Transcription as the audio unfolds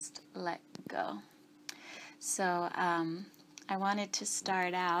let go. So I wanted to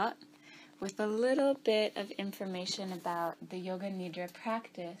start out with a little bit of information about the Yoga Nidra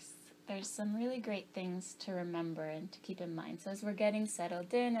practice. There's some really great things to remember and to keep in mind. So as we're getting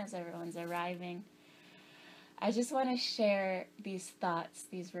settled in, as everyone's arriving, I just want to share these thoughts,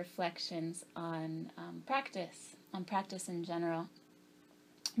 these reflections on practice in general.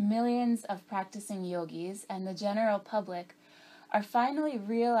 Millions of practicing yogis and the general public are finally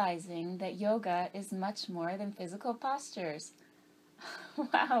realizing that yoga is much more than physical postures.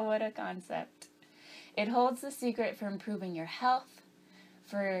 Wow, what a concept. It holds the secret for improving your health,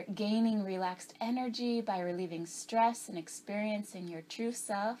 for gaining relaxed energy by relieving stress and experiencing your true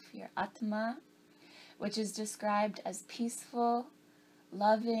self, your Atma, which is described as peaceful,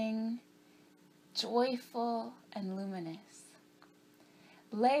 loving, joyful, and luminous.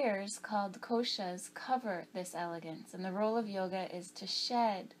 Layers called koshas cover this elegance, and the role of yoga is to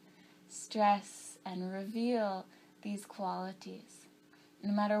shed stress and reveal these qualities.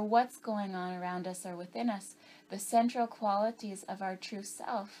 No matter what's going on around us or within us, the central qualities of our true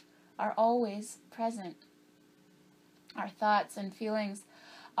self are always present. Our thoughts and feelings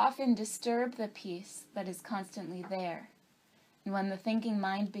often disturb the peace that is constantly there. And when the thinking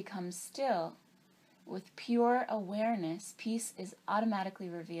mind becomes still, with pure awareness, peace is automatically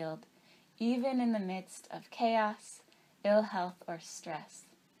revealed, even in the midst of chaos, ill health, or stress.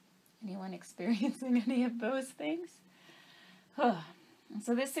 Anyone experiencing any of those things?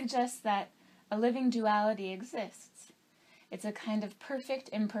 So this suggests that a living duality exists. It's a kind of perfect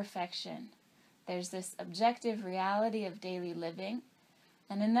imperfection. There's this objective reality of daily living,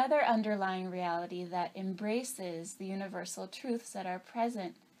 and another underlying reality that embraces the universal truths that are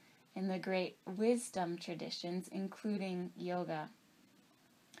present in the great wisdom traditions, including yoga.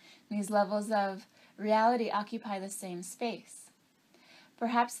 These levels of reality occupy the same space.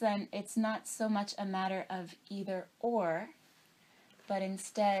 Perhaps then it's not so much a matter of either or, but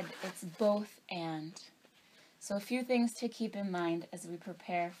instead it's both and. So a few things to keep in mind as we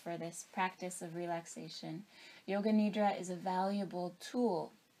prepare for this practice of relaxation. Yoga Nidra is a valuable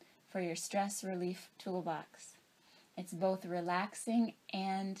tool for your stress relief toolbox. It's both relaxing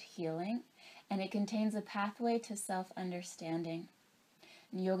and healing, and it contains a pathway to self-understanding.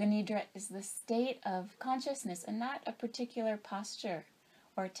 Yoga Nidra is the state of consciousness and not a particular posture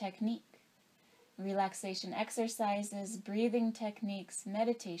or technique. Relaxation exercises, breathing techniques,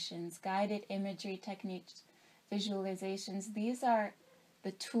 meditations, guided imagery techniques, visualizations, these are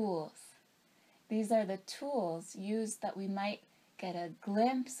the tools. These are the tools used that we might get a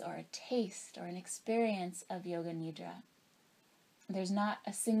glimpse or a taste or an experience of Yoga Nidra. There's not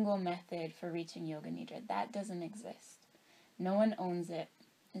a single method for reaching Yoga Nidra. That doesn't exist. No one owns it.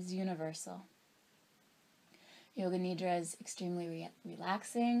 It's universal. Yoga Nidra is extremely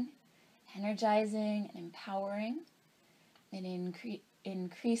relaxing, energizing, and empowering. It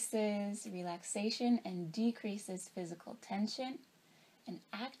increases relaxation and decreases physical tension and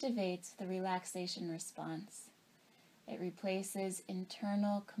activates the relaxation response. It replaces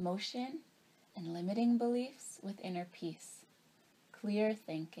internal commotion and limiting beliefs with inner peace, clear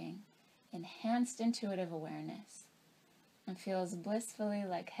thinking, enhanced intuitive awareness, and feels blissfully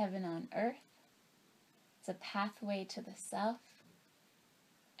like heaven on earth. It's a pathway to the self,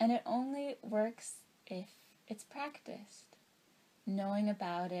 and it only works if it's practiced. Knowing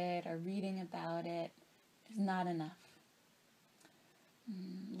about it or reading about it is not enough.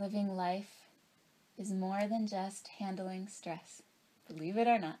 Living life is more than just handling stress, believe it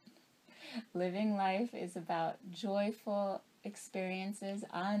or not. Living life is about joyful experiences,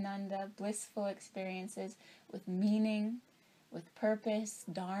 ananda, blissful experiences with meaning, with purpose,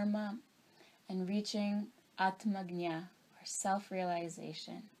 dharma, and reaching atmagnya, or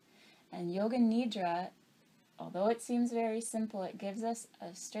self-realization. And Yoga Nidra, although it seems very simple, it gives us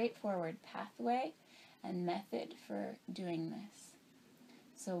a straightforward pathway and method for doing this.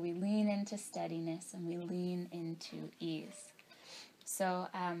 So we lean into steadiness and we lean into ease. So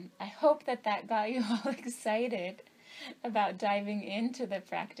I hope that got you all excited about diving into the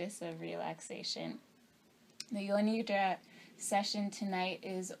practice of relaxation. The Yoga Nidra session tonight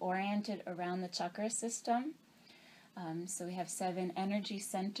is oriented around the chakra system. So we have 7 energy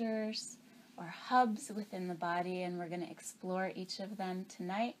centers or hubs within the body, and we're going to explore each of them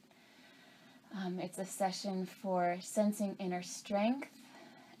tonight. It's a session for sensing inner strength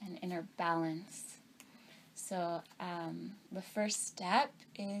and inner balance. So the first step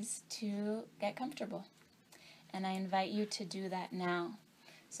is to get comfortable, and I invite you to do that now.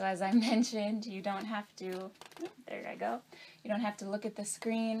 So as I mentioned, you don't have to, there I go, you don't have to look at the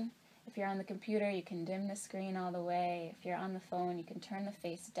screen. If you're on the computer, you can dim the screen all the way. If you're on the phone, you can turn the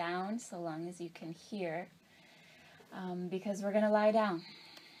face down so long as you can hear, because we're going to lie down.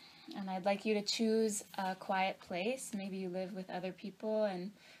 And I'd like you to choose a quiet place. Maybe you live with other people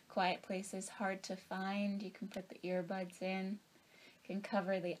and quiet place is hard to find. You can put the earbuds in. You can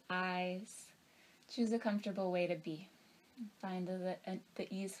cover the eyes. Choose a comfortable way to be. Find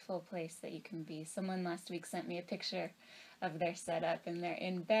the easeful place that you can be. Someone last week sent me a picture of their setup, and they're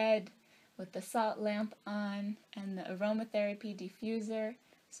in bed with the salt lamp on and the aromatherapy diffuser.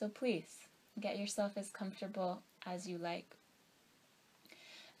 So please, get yourself as comfortable as you like.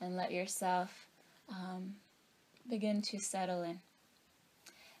 And let yourself begin to settle in.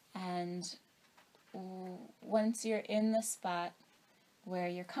 And once you're in the spot where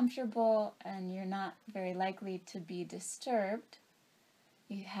you're comfortable and you're not very likely to be disturbed,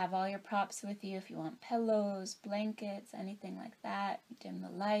 you have all your props with you. If you want pillows, blankets, anything like that, dim the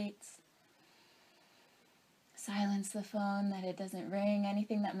lights, silence the phone that it doesn't ring,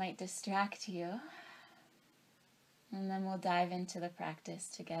 anything that might distract you. And then we'll dive into the practice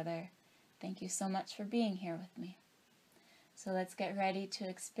together. Thank you so much for being here with me. So let's get ready to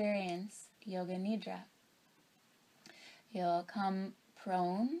experience Yoga Nidra. You'll come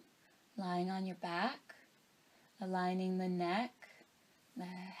prone, lying on your back, aligning the neck, the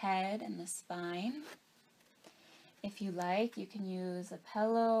head, and the spine. If you like, you can use a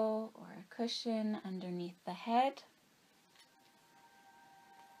pillow or a cushion underneath the head.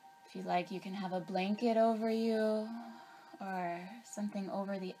 If you like, you can have a blanket over you or something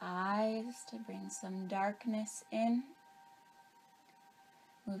over the eyes to bring some darkness in.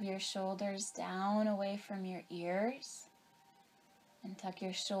 Move your shoulders down away from your ears and tuck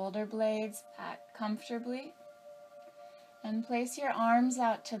your shoulder blades back comfortably. And place your arms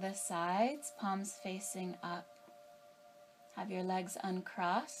out to the sides, palms facing up. Have your legs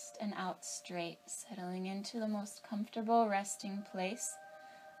uncrossed and out straight, settling into the most comfortable resting place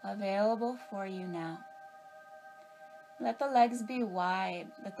available for you now. Let the legs be wide,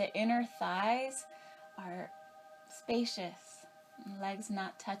 that the inner thighs are spacious, and legs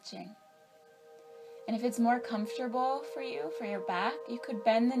not touching. And if it's more comfortable for you, for your back, you could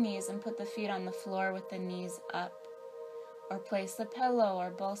bend the knees and put the feet on the floor with the knees up, or place a pillow or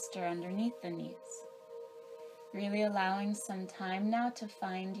bolster underneath the knees. Really allowing some time now to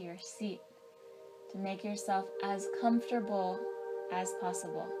find your seat, to make yourself as comfortable as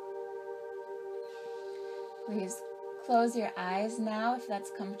possible. Please close your eyes now if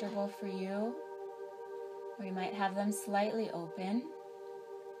that's comfortable for you, or you might have them slightly open.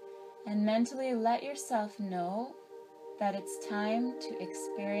 And mentally let yourself know that it's time to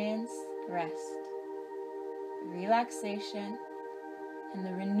experience rest, relaxation, and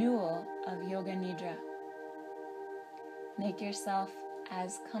the renewal of Yoga Nidra. Make yourself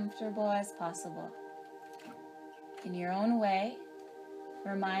as comfortable as possible. In your own way,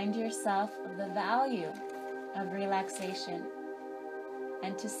 remind yourself of the value of relaxation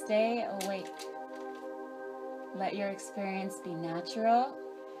and to stay awake. Let your experience be natural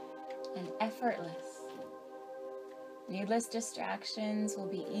and effortless. Needless distractions will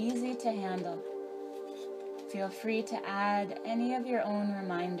be easy to handle. Feel free to add any of your own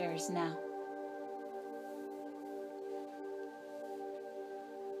reminders now.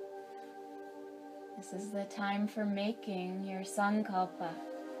 This is the time for making your sankalpa.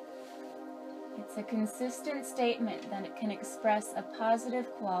 It's a consistent statement that it can express a positive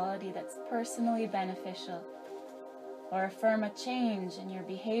quality that's personally beneficial, or affirm a change in your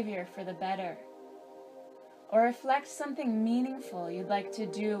behavior for the better, or reflect something meaningful you'd like to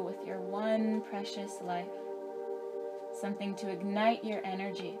do with your one precious life, something to ignite your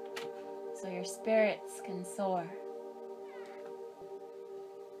energy so your spirits can soar.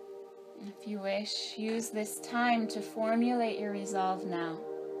 If you wish, use this time to formulate your resolve now.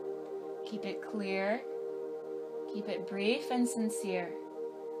 Keep it clear, keep it brief and sincere.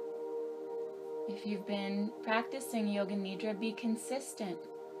 If you've been practicing Yoga Nidra, be consistent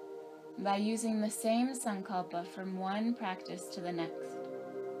by using the same sankalpa from one practice to the next.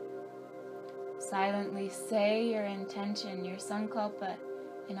 Silently say your intention, your sankalpa,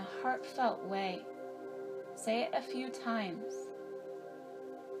 in a heartfelt way. Say it a few times.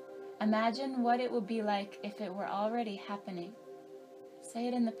 Imagine what it would be like if it were already happening. Say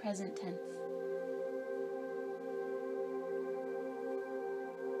it in the present tense.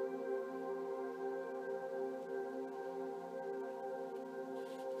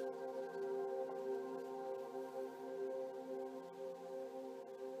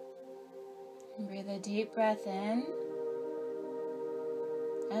 Breathe a deep breath in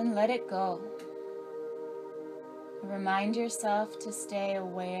and let it go. Remind yourself to stay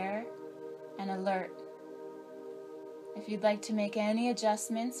aware and alert. If you'd like to make any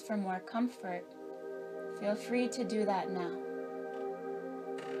adjustments for more comfort, feel free to do that now.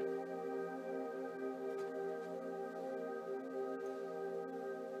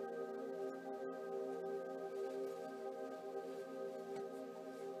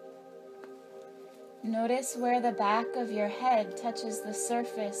 Notice where the back of your head touches the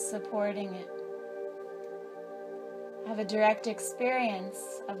surface supporting it. Have a direct experience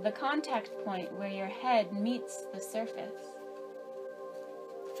of the contact point where your head meets the surface,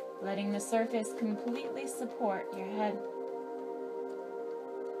 letting the surface completely support your head.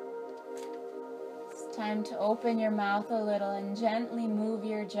 It's time to open your mouth a little and gently move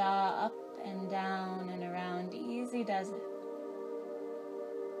your jaw up and down and around. Easy does it.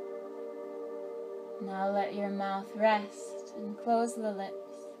 Now let your mouth rest and close the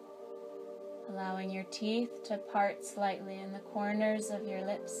lips, allowing your teeth to part slightly and the corners of your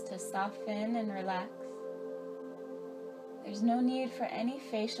lips to soften and relax. There's no need for any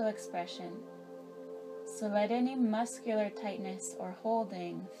facial expression, so let any muscular tightness or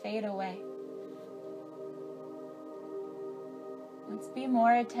holding fade away. Let's be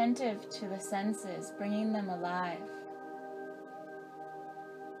more attentive to the senses, bringing them alive.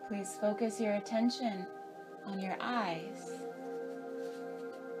 Please focus your attention on your eyes.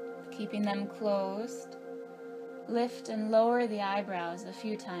 Keeping them closed, lift and lower the eyebrows a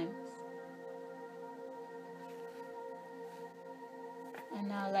few times. And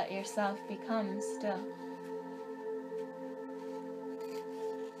now let yourself become still.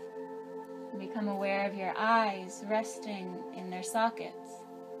 Become aware of your eyes resting in their sockets.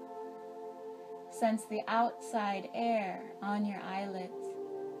 Sense the outside air on your eyelids.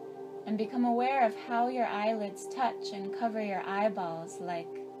 And become aware of how your eyelids touch and cover your eyeballs like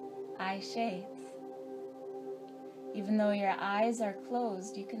eye shades. Even though your eyes are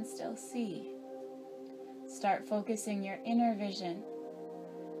closed, you can still see. Start focusing your inner vision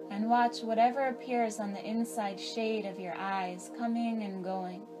and watch whatever appears on the inside shade of your eyes coming and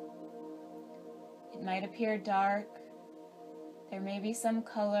going. It might appear dark. There may be some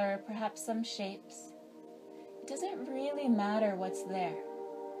color, perhaps some shapes. It doesn't really matter what's there.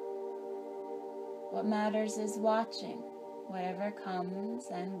 What matters is watching whatever comes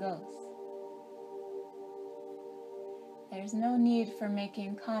and goes. There's no need for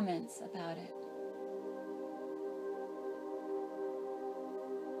making comments about it.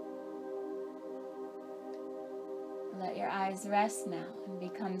 Let your eyes rest now and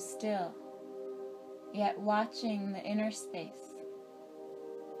become still, yet watching the inner space.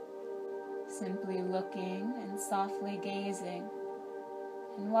 Simply looking and softly gazing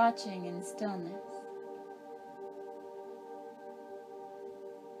and watching in stillness.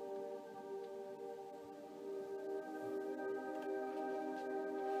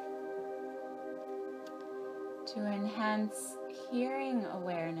 To enhance hearing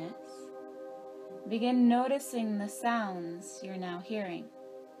awareness, begin noticing the sounds you're now hearing.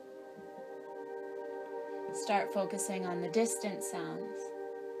 Start focusing on the distant sounds,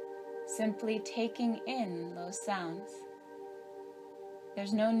 simply taking in those sounds.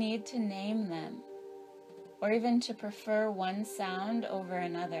 There's no need to name them, or even to prefer one sound over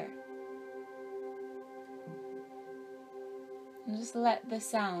another. And just let the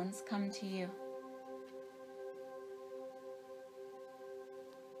sounds come to you.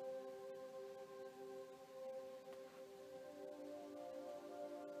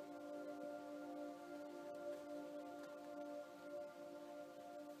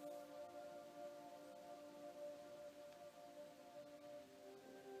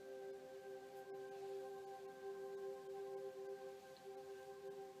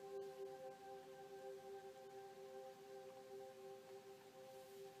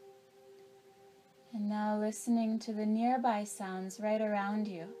 And now listening to the nearby sounds right around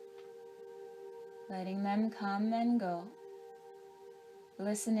you, letting them come and go,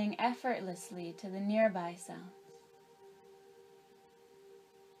 listening effortlessly to the nearby sounds.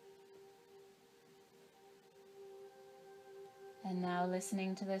 And now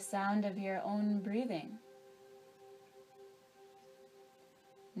listening to the sound of your own breathing,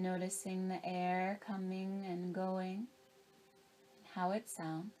 noticing the air coming and going, and how it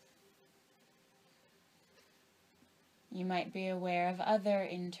sounds. You might be aware of other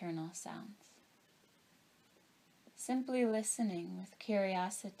internal sounds. Simply listening with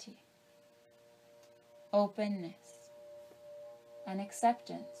curiosity, openness, and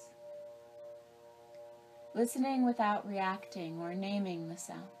acceptance. Listening without reacting or naming the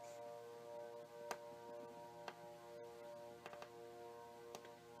sounds.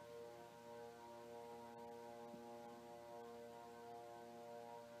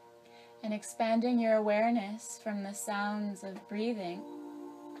 And expanding your awareness from the sounds of breathing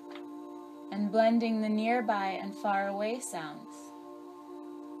and blending the nearby and far away sounds,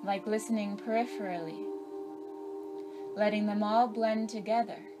 like listening peripherally, letting them all blend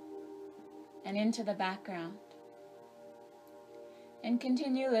together and into the background. And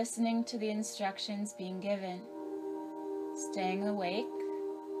continue listening to the instructions being given, staying awake,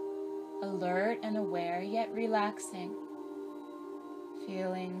 alert and aware, yet relaxing,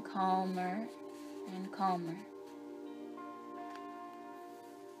 feeling calmer and calmer.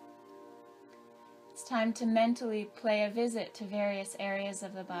 It's time to mentally pay a visit to various areas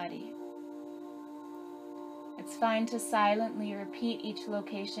of the body. It's fine to silently repeat each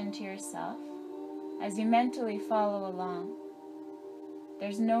location to yourself as you mentally follow along.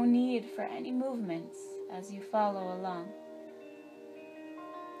 There's no need for any movements as you follow along.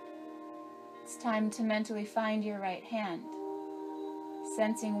 It's time to mentally find your right hand,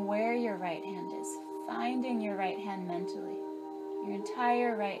 sensing where your right hand is, finding your right hand mentally, your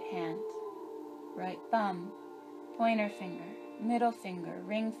entire right hand, right thumb, pointer finger, middle finger,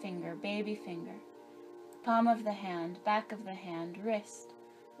 ring finger, baby finger, palm of the hand, back of the hand, wrist,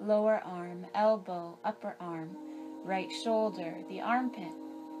 lower arm, elbow, upper arm, right shoulder, the armpit,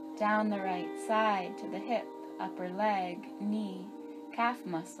 down the right side to the hip, upper leg, knee, calf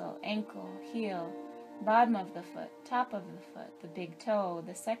muscle, ankle, heel, bottom of the foot, top of the foot, the big toe,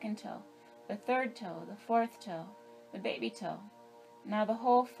 the second toe, the third toe, the fourth toe, the baby toe. Now the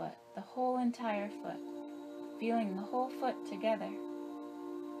whole foot, the whole entire foot, feeling the whole foot together.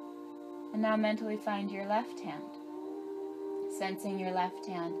 And now mentally find your left hand, sensing your left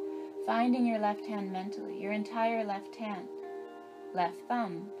hand, finding your left hand mentally, your entire left hand, left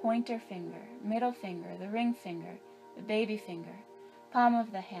thumb, pointer finger, middle finger, the ring finger, the baby finger, palm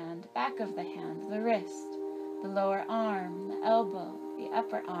of the hand, back of the hand, the wrist, the lower arm, the elbow, the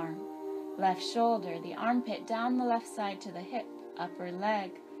upper arm, left shoulder, the armpit, down the left side to the hip, upper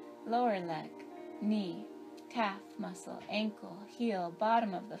leg, lower leg, knee, calf muscle, ankle, heel,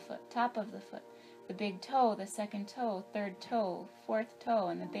 bottom of the foot, top of the foot, the big toe, the second toe, third toe, fourth toe,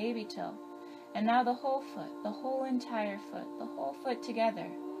 and the baby toe. And now the whole foot, the whole entire foot, the whole foot together,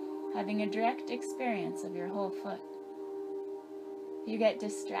 having a direct experience of your whole foot. If you get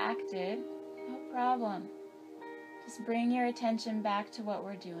distracted, no problem. Just bring your attention back to what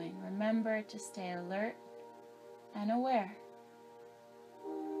we're doing. Remember to stay alert and aware.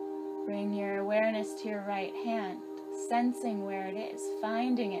 Bring your awareness to your right hand, sensing where it is,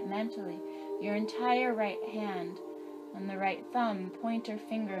 finding it mentally, your entire right hand, and the right thumb, pointer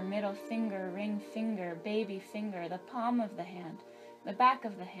finger, middle finger, ring finger, baby finger, the palm of the hand, the back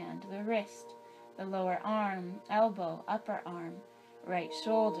of the hand, the wrist, the lower arm, elbow, upper arm, right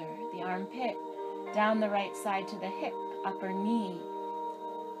shoulder, the armpit, down the right side to the hip, upper knee,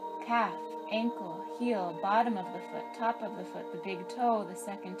 calf, ankle, heel, bottom of the foot, top of the foot, the big toe, the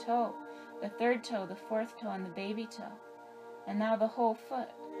second toe, the third toe, the fourth toe, and the baby toe. And now the whole foot,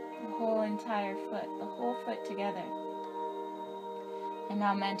 the whole entire foot, the whole foot together. And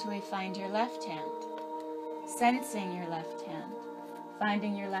now mentally find your left hand, sensing your left hand,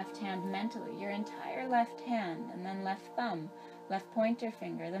 finding your left hand mentally, your entire left hand, and then left thumb, left pointer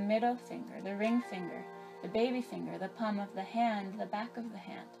finger, the middle finger, the ring finger, the baby finger, the palm of the hand, the back of the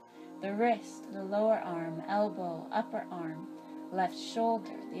hand, the wrist, the lower arm, elbow, upper arm, left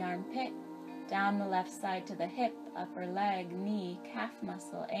shoulder, the armpit, down the left side to the hip, upper leg, knee, calf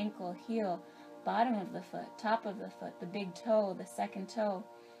muscle, ankle, heel, bottom of the foot, top of the foot, the big toe, the second toe,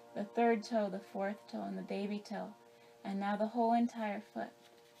 the third toe, the fourth toe, and the baby toe. And now the whole entire foot,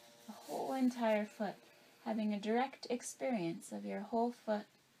 having a direct experience of your whole foot.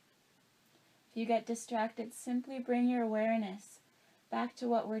 If you get distracted, simply bring your awareness back to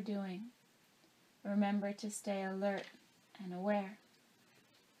what we're doing. Remember to stay alert and aware.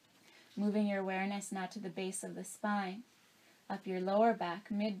 Moving your awareness now to the base of the spine, up your lower back,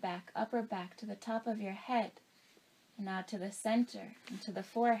 mid-back, upper back, to the top of your head, and now to the center and to the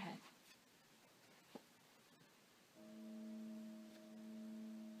forehead.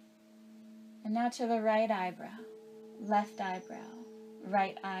 And now to the right eyebrow,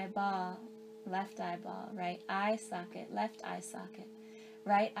 right eyeball, left eyeball, right eye socket,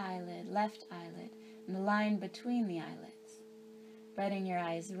 right eyelid, left eyelid, and the line between the eyelids. Letting your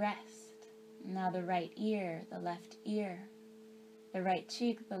eyes rest. Now the right ear, the left ear, the right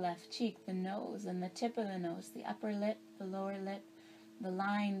cheek, the left cheek, the nose and the tip of the nose, the upper lip, the lower lip, the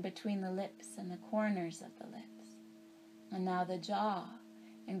line between the lips and the corners of the lips. And now the jaw,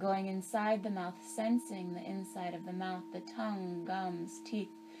 and going inside the mouth, sensing the inside of the mouth, the tongue, gums, teeth,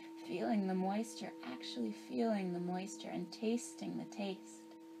 feeling the moisture, actually feeling the moisture and tasting the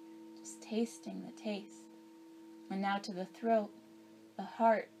taste. Just tasting the taste. And now to the throat, the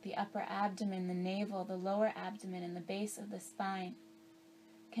heart, the upper abdomen, the navel, the lower abdomen, and the base of the spine.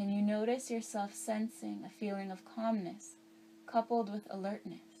 Can you notice yourself sensing a feeling of calmness coupled with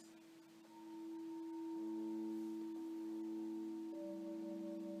alertness?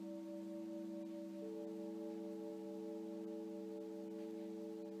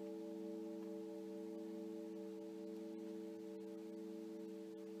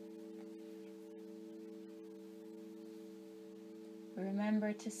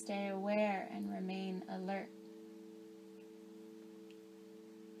 Remember to stay aware and remain alert.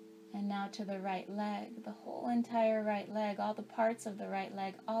 And now to the right leg, the whole entire right leg, all the parts of the right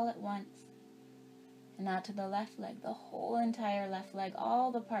leg all at once. And now to the left leg, the whole entire left leg,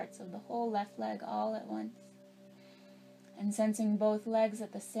 all the parts of the whole left leg all at once. And sensing both legs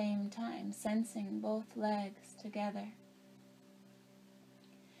at the same time, sensing both legs together.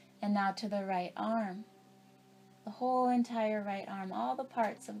 And now to the right arm, the whole entire right arm, all the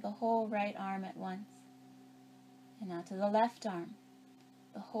parts of the whole right arm at once. And now to the left arm,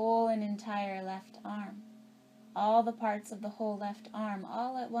 the whole and entire left arm, all the parts of the whole left arm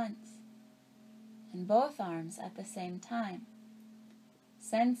all at once. And both arms at the same time,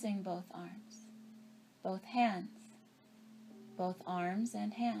 sensing both arms, both hands, both arms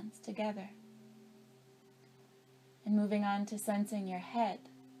and hands together. And moving on to sensing your head,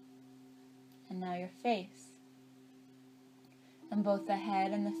 and now your face. And both the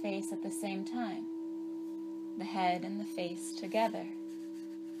head and the face at the same time. The head and the face together.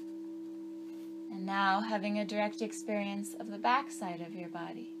 And now having a direct experience of the back side of your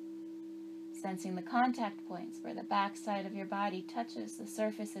body. Sensing the contact points where the back side of your body touches the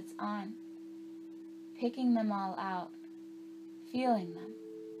surface it's on. Picking them all out. Feeling them.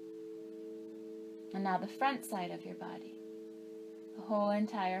 And now the front side of your body. The whole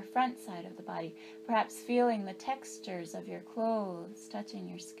entire front side of the body, perhaps feeling the textures of your clothes touching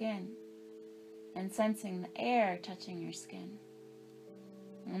your skin, and sensing the air touching your skin.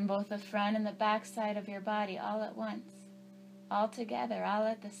 And both the front and the back side of your body all at once, all together, all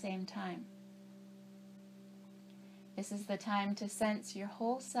at the same time. This is the time to sense your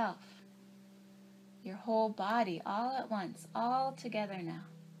whole self, your whole body all at once, all together now.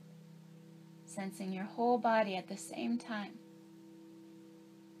 Sensing your whole body at the same time.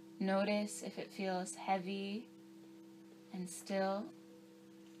 Notice if it feels heavy and still,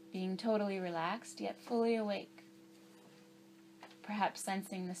 being totally relaxed yet fully awake. Perhaps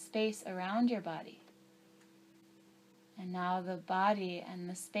sensing the space around your body. And now the body and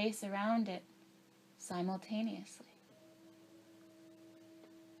the space around it simultaneously.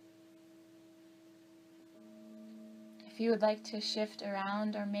 If you would like to shift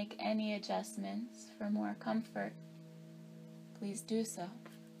around or make any adjustments for more comfort, please do so.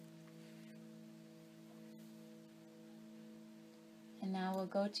 And now we'll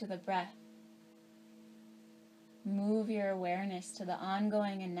go to the breath. Move your awareness to the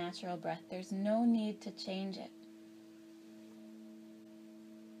ongoing and natural breath. There's no need to change it.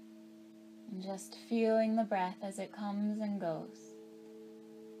 And just feeling the breath as it comes and goes.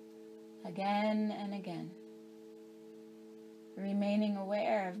 Again and again. Remaining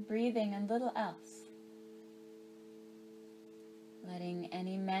aware of breathing and little else. Letting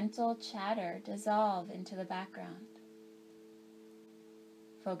any mental chatter dissolve into the background.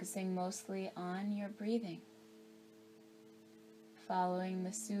 Focusing mostly on your breathing. Following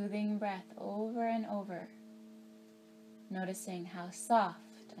the soothing breath over and over. Noticing how soft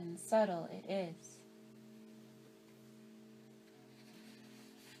and subtle it is.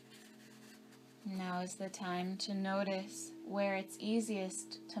 Now is the time to notice where it's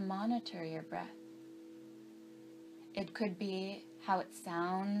easiest to monitor your breath. It could be how it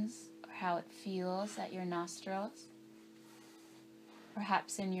sounds or how it feels at your nostrils.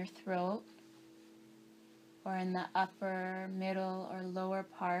 Perhaps in your throat, or in the upper, middle, or lower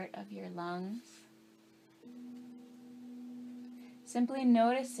part of your lungs. Simply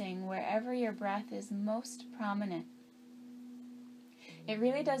noticing wherever your breath is most prominent. It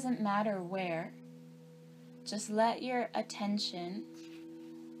really doesn't matter where. Just let your attention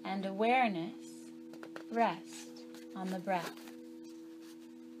and awareness rest on the breath.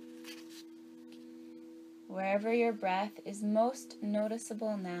 Wherever your breath is most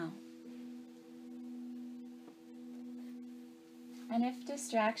noticeable now. And if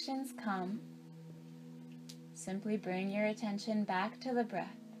distractions come, simply bring your attention back to the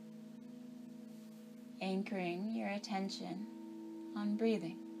breath, anchoring your attention on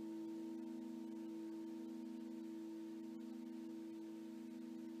breathing.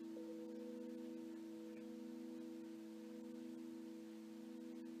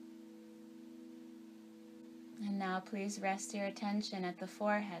 now, please rest your attention at the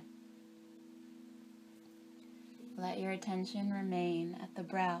forehead. Let your attention remain at the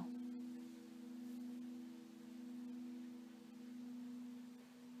brow.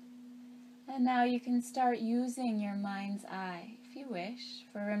 And now you can start using your mind's eye, if you wish,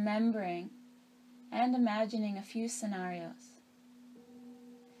 for remembering and imagining a few scenarios.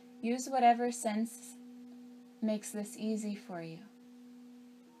 Use whatever sense makes this easy for you.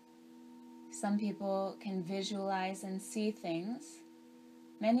 Some people can visualize and see things.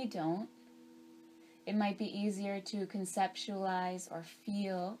 Many don't. It might be easier to conceptualize or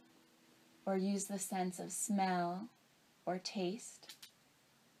feel or use the sense of smell or taste.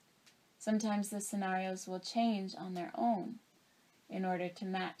 Sometimes the scenarios will change on their own in order to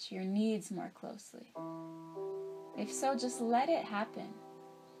match your needs more closely. If so, just let it happen.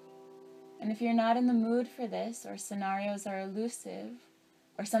 And if you're not in the mood for this, or scenarios are elusive,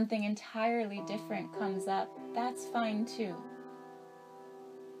 or something entirely different comes up, that's fine too.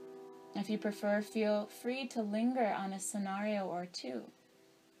 If you prefer, feel free to linger on a scenario or two,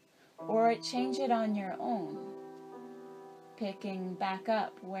 or change it on your own, picking back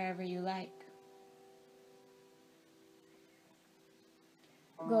up wherever you like.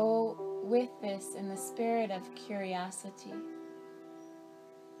 Go with this in the spirit of curiosity,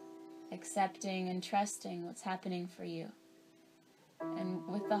 accepting and trusting what's happening for you, and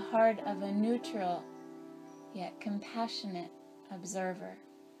with the heart of a neutral yet compassionate observer.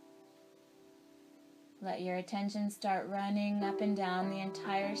 Let your attention start running up and down the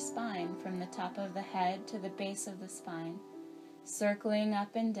entire spine, from the top of the head to the base of the spine, circling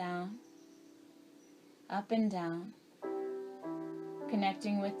up and down,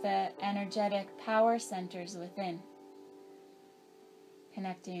 connecting with the energetic power centers within,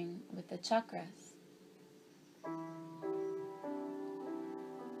 connecting with the chakras.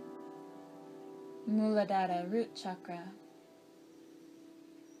 Muladhara, root chakra.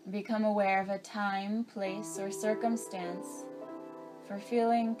 Become aware of a time, place, or circumstance for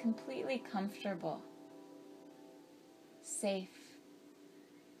feeling completely comfortable, safe,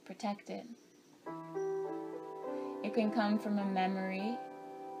 protected. It can come from a memory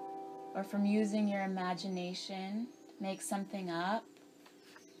or from using your imagination to make something up,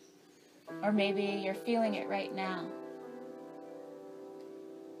 or maybe you're feeling it right now.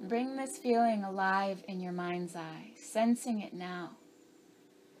 Bring this feeling alive in your mind's eye, sensing it now.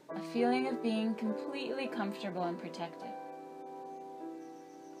 A feeling of being completely comfortable and protected.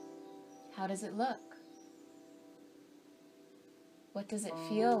 How does it look? What does it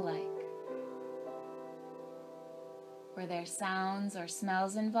feel like? Were there sounds or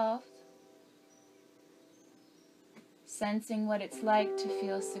smells involved? Sensing what it's like to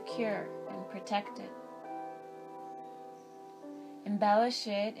feel secure and protected. Embellish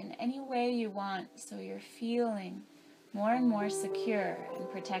it in any way you want so you're feeling more and more secure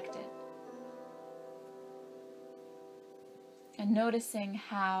and protected. And noticing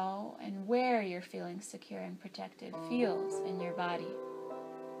how and where you're feeling secure and protected feels in your body.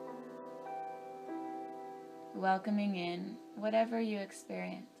 Welcoming in whatever you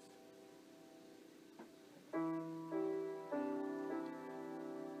experience.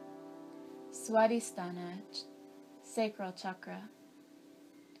 Swadhisthana, sacral chakra.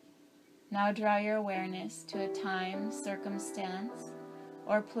 Now draw your awareness to a time, circumstance,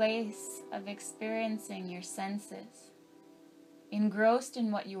 or place of experiencing your senses, engrossed in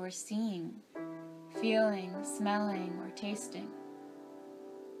what you were seeing, feeling, smelling, or tasting.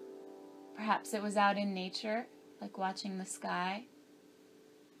 Perhaps it was out in nature, like watching the sky.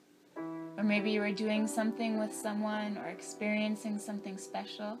 Or maybe you were doing something with someone or experiencing something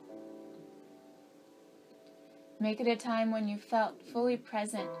special. Make it a time when you felt fully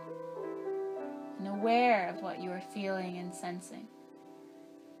present and aware of what you were feeling and sensing.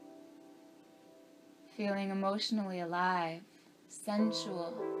 Feeling emotionally alive,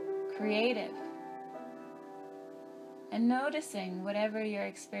 sensual, creative. And noticing whatever your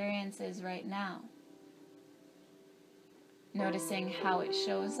experience is right now. Noticing how it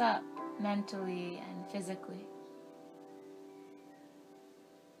shows up mentally and physically.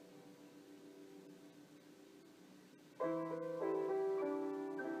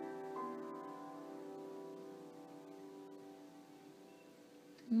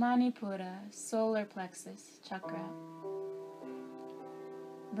 Manipura, solar plexus chakra.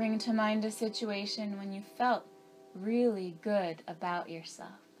 Bring to mind a situation when you felt really good about yourself.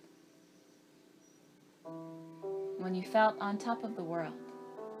 When you felt on top of the world.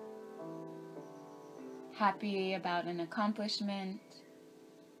 Happy about an accomplishment.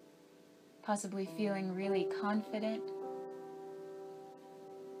 Possibly feeling really confident.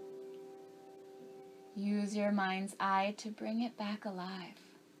 Use your mind's eye to bring it back alive.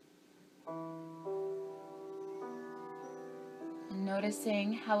 And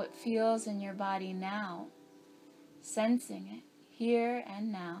noticing how it feels in your body now, sensing it here and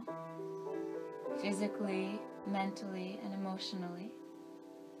now, physically, mentally, and emotionally.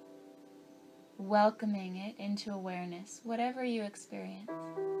 Welcoming it into awareness, whatever you experience.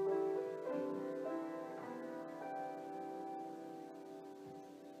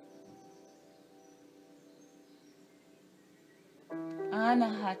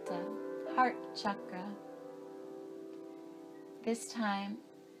 Anahata, heart chakra. This time,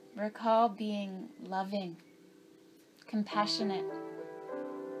 recall being loving, compassionate.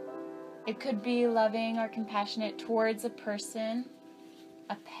 It could be loving or compassionate towards a person,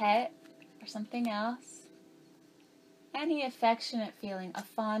 a pet, or something else. Any affectionate feeling, a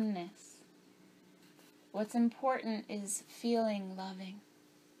fondness. What's important is feeling loving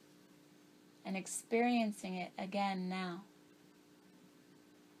and experiencing it again now.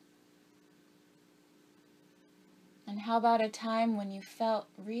 And how about a time when you felt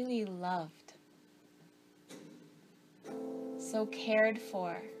really loved, so cared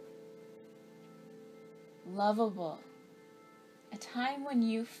for, lovable, a time when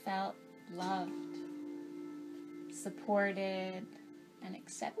you felt loved, supported, and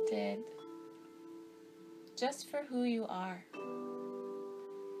accepted, just for who you are.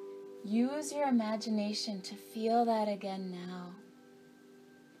 Use your imagination to feel that again now.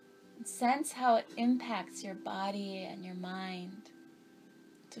 Sense how it impacts your body and your mind.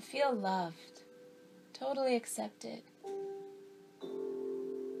 To feel loved, totally accepted.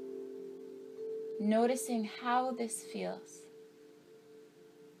 Noticing how this feels.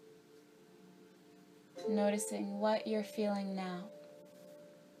 Noticing what you're feeling now.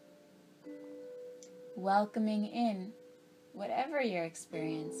 Welcoming in whatever you're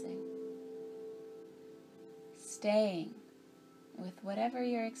experiencing. Staying with whatever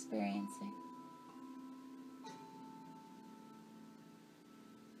you're experiencing.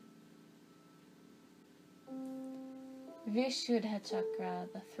 Vishuddha chakra,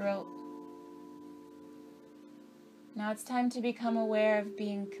 the throat. Now it's time to become aware of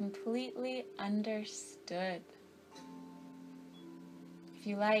being completely understood. If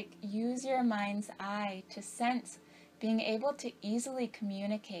you like, use your mind's eye to sense being able to easily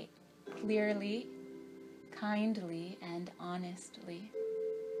communicate clearly, kindly, and honestly.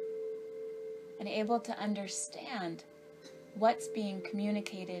 And able to understand what's being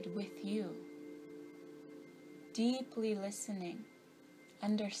communicated with you. Deeply listening,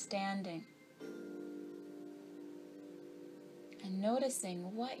 understanding, and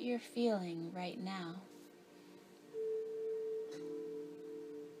noticing what you're feeling right now.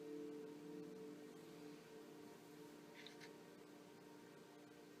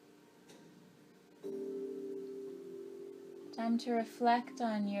 Time to reflect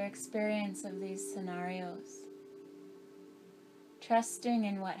on your experience of these scenarios, trusting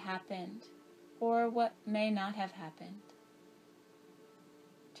in what happened or what may not have happened,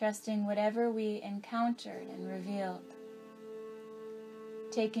 trusting whatever we encountered and revealed,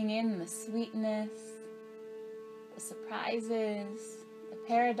 taking in the sweetness, the surprises, the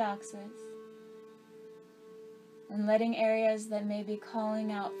paradoxes, and letting areas that may be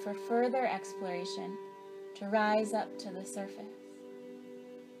calling out for further exploration to rise up to the surface.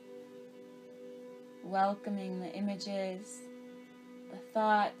 Welcoming the images, the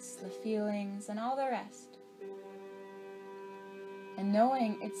thoughts, the feelings, and all the rest. And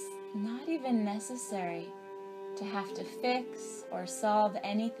knowing it's not even necessary to have to fix or solve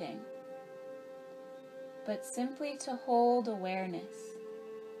anything, but simply to hold awareness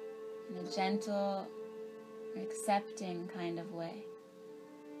in a gentle, accepting kind of way,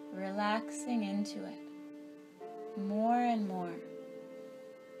 relaxing into it more and more,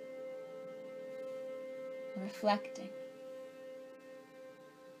 reflecting.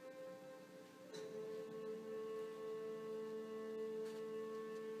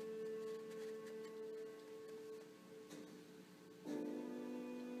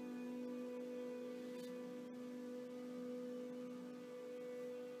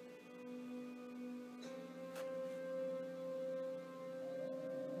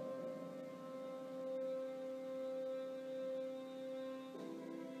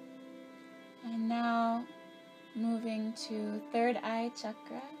 And now moving to third eye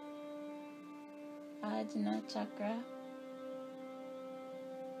chakra, Ajna chakra,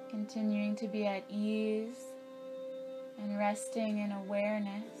 continuing to be at ease and resting in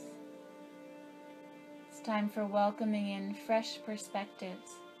awareness. It's time for welcoming in fresh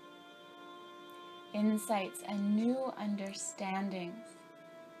perspectives, insights, and new understandings.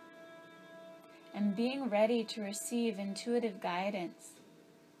 and being ready to receive intuitive guidance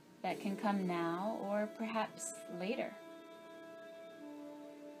that can come now or perhaps later.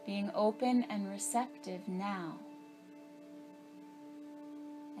 Being open and receptive now,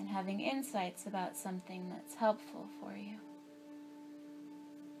 and having insights about something that's helpful for you.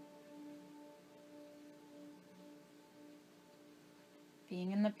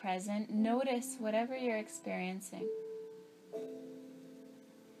 Being in the present, notice whatever you're experiencing.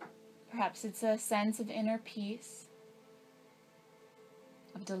 Perhaps it's a sense of inner peace,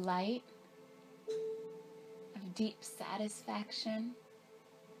 of delight, of deep satisfaction.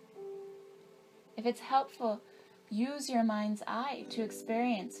 If it's helpful, use your mind's eye to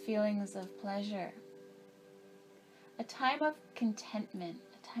experience feelings of pleasure. A time of contentment,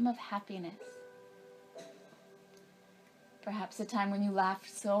 a time of happiness. Perhaps a time when you laughed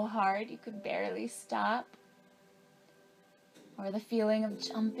so hard you could barely stop. Or the feeling of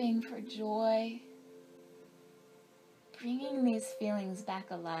jumping for joy. Bringing these feelings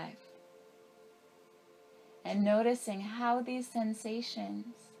back alive. And noticing how these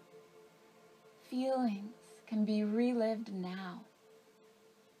sensations, feelings, can be relived now.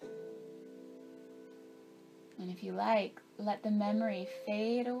 And if you like, let the memory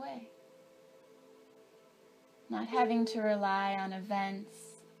fade away. Not having to rely on events,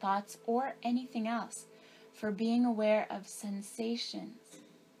 thoughts, or anything else for being aware of sensations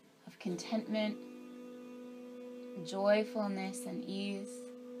of contentment, joyfulness, and ease,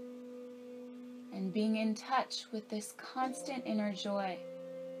 and being in touch with this constant inner joy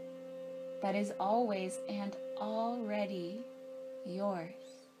that is always and already yours.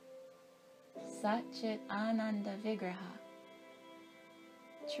 Satchit Ananda Vigraha,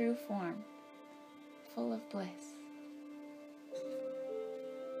 true form, full of bliss.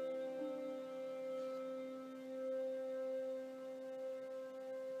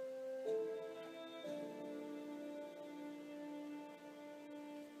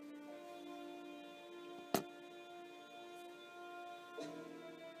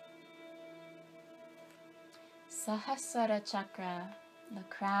 Sahasrara Chakra, the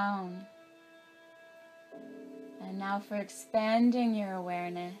crown. And now for expanding your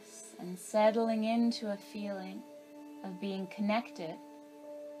awareness and settling into a feeling of being connected,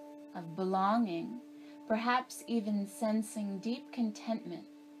 of belonging, perhaps even sensing deep contentment,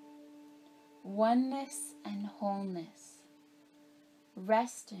 oneness and wholeness,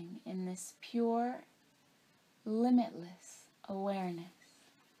 resting in this pure, limitless awareness.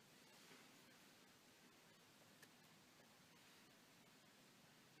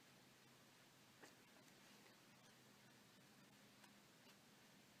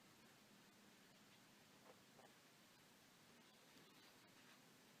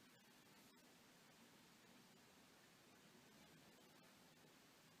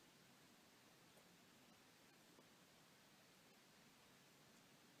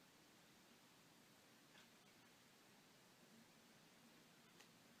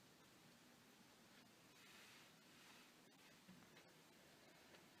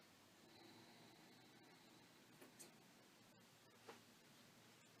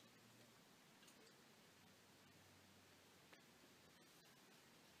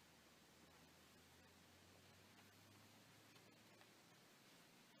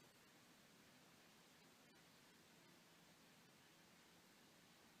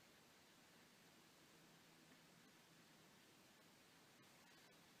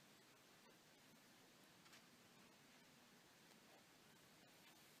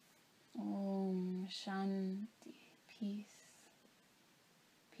 Om Shanti, peace,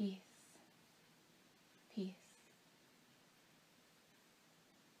 peace, peace.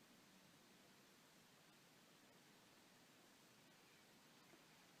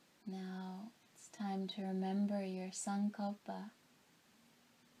 Now it's time to remember your sankalpa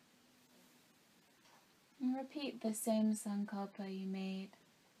and repeat the same sankalpa you made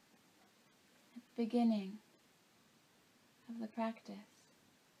at the beginning of the practice.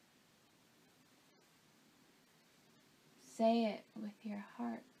 Say it with your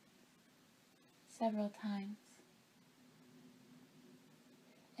heart several times.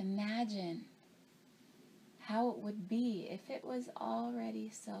 Imagine how it would be if it was already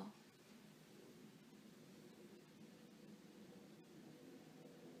so.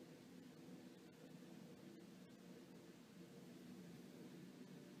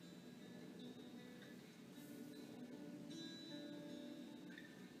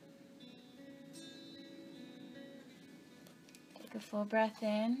 Take a full breath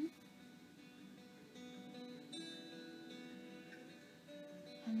in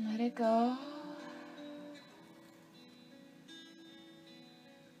and let it go.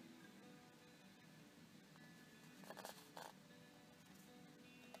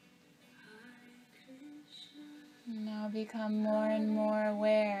 Now become more and more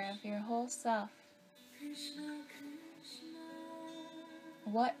aware of your whole self,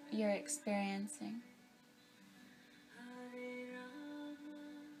 what you're experiencing,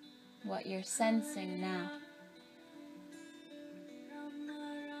 what you're sensing now,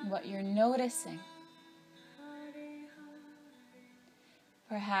 what you're noticing.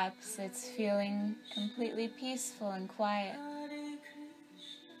 Perhaps it's feeling completely peaceful and quiet,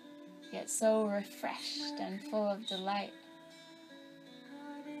 yet so refreshed and full of delight,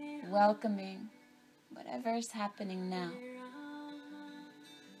 welcoming whatever's happening now.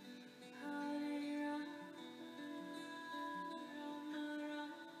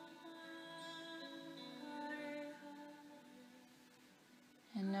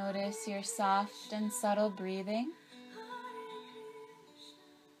 And notice your soft and subtle breathing,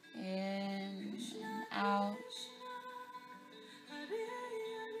 in and out,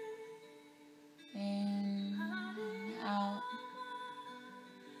 in and out,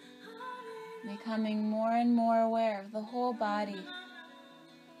 becoming more and more aware of the whole body,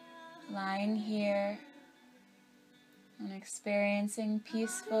 lying here and experiencing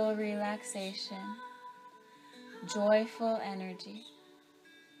peaceful relaxation, joyful energy.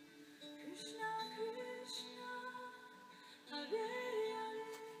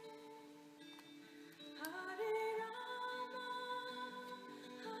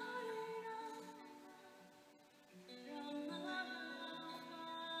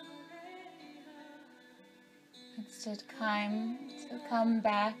 It's a time to come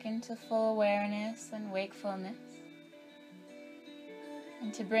back into full awareness and wakefulness,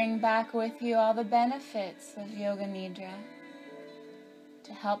 and to bring back with you all the benefits of Yoga Nidra,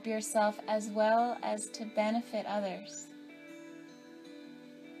 to help yourself as well as to benefit others.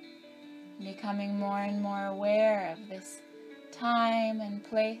 Becoming more and more aware of this time and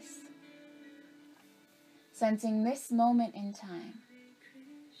place, sensing this moment in time,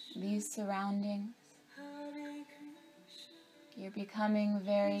 these surroundings. You're becoming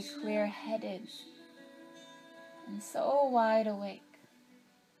very clear-headed and so wide awake,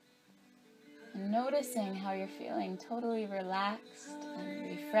 and noticing how you're feeling totally relaxed and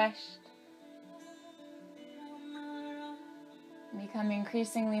refreshed. Become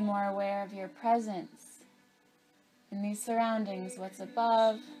increasingly more aware of your presence in these surroundings, what's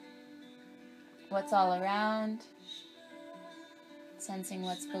above, what's all around, sensing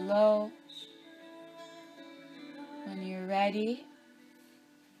what's below. When you're ready,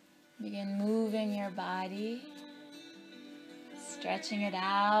 begin moving your body, stretching it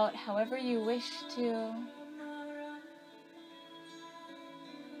out however you wish to.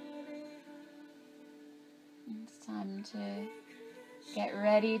 It's time to get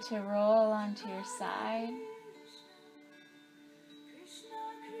ready to roll onto your side,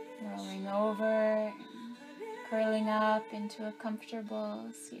 rolling over, curling up into a comfortable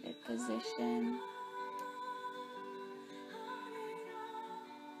seated position.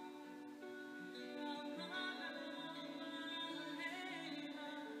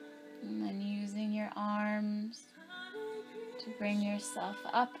 And then using your arms to bring yourself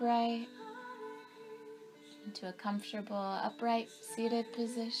upright into a comfortable upright seated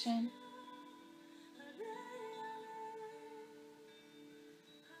position.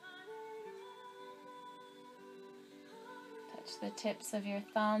 Touch the tips of your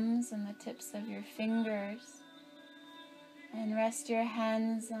thumbs and the tips of your fingers, and rest your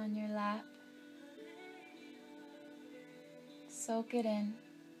hands on your lap. Soak it in.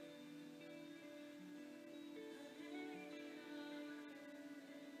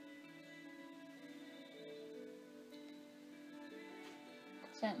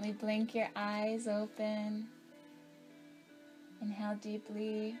 Gently blink your eyes open. Inhale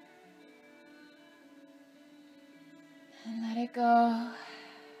deeply. And let it go.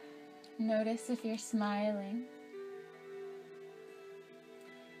 Notice if you're smiling.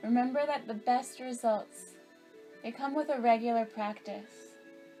 Remember that the best results, they come with a regular practice.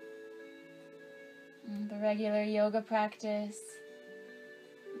 And the regular yoga practice,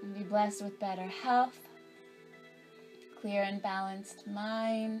 and be blessed with better health, clear and balanced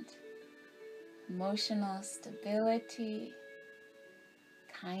mind, emotional stability,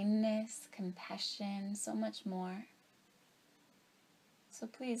 kindness, compassion, so much more. So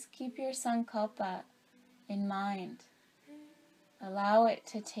please keep your Sankalpa in mind. Allow it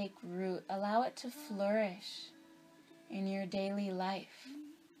to take root. Allow it to flourish in your daily life.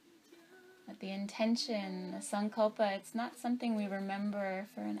 But the intention, the Sankalpa, it's not something we remember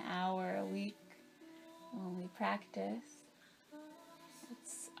for an hour a week when we practice.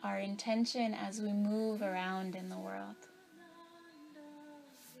 It's our intention as we move around in the world.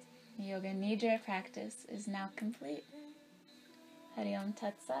 Yoga Nidra practice is now complete. Hari Om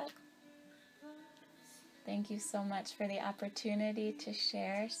Tat Sat. Thank you so much for the opportunity to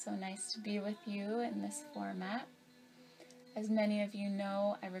share. So nice to be with you in this format. As many of you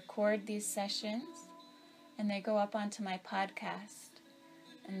know, I record these sessions and they go up onto my podcast.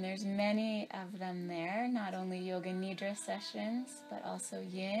 And there's many of them there, not only Yoga Nidra sessions, but also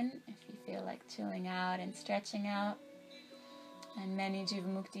Yin, if you feel like chilling out and stretching out. And many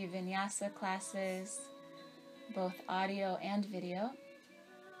Jivamukti Vinyasa classes, both audio and video.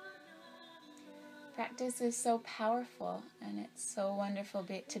 Practice is so powerful, and it's so wonderful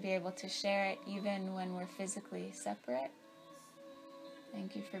to be able to share it even when we're physically separate.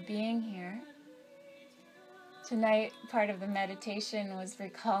 Thank you for being here. Tonight, part of the meditation was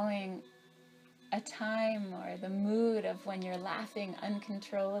recalling a time or the mood of when you're laughing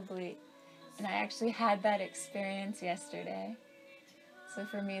uncontrollably. And I actually had that experience yesterday. So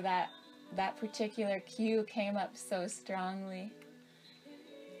for me, that particular cue came up so strongly.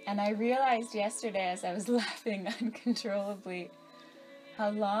 And I realized yesterday as I was laughing uncontrollably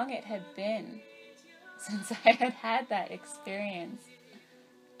how long it had been since I had had that experience.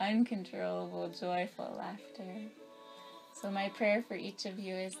 Uncontrollable, joyful laughter. So my prayer for each of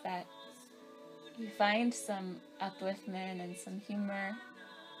you is that you find some upliftment and some humor.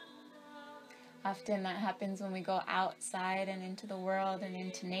 Often that happens when we go outside and into the world and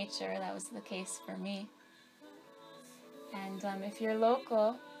into nature. That was the case for me. And if you're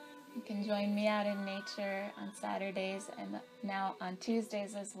local, you can join me out in nature on Saturdays and now on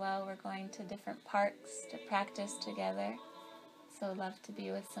Tuesdays as well. We're going to different parks to practice together. So love to be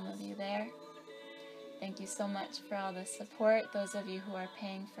with some of you there. Thank you so much for all the support. Those of you who are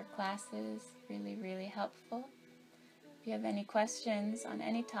paying for classes, really, really helpful. If you have any questions on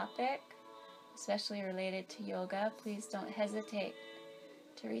any topic, especially related to yoga, please don't hesitate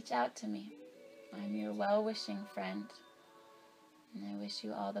to reach out to me. I'm your well-wishing friend, and I wish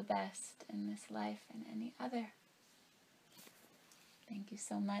you all the best in this life and any other. Thank you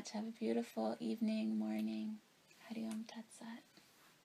so much. Have a beautiful evening, morning. Hari Om Tat Sat.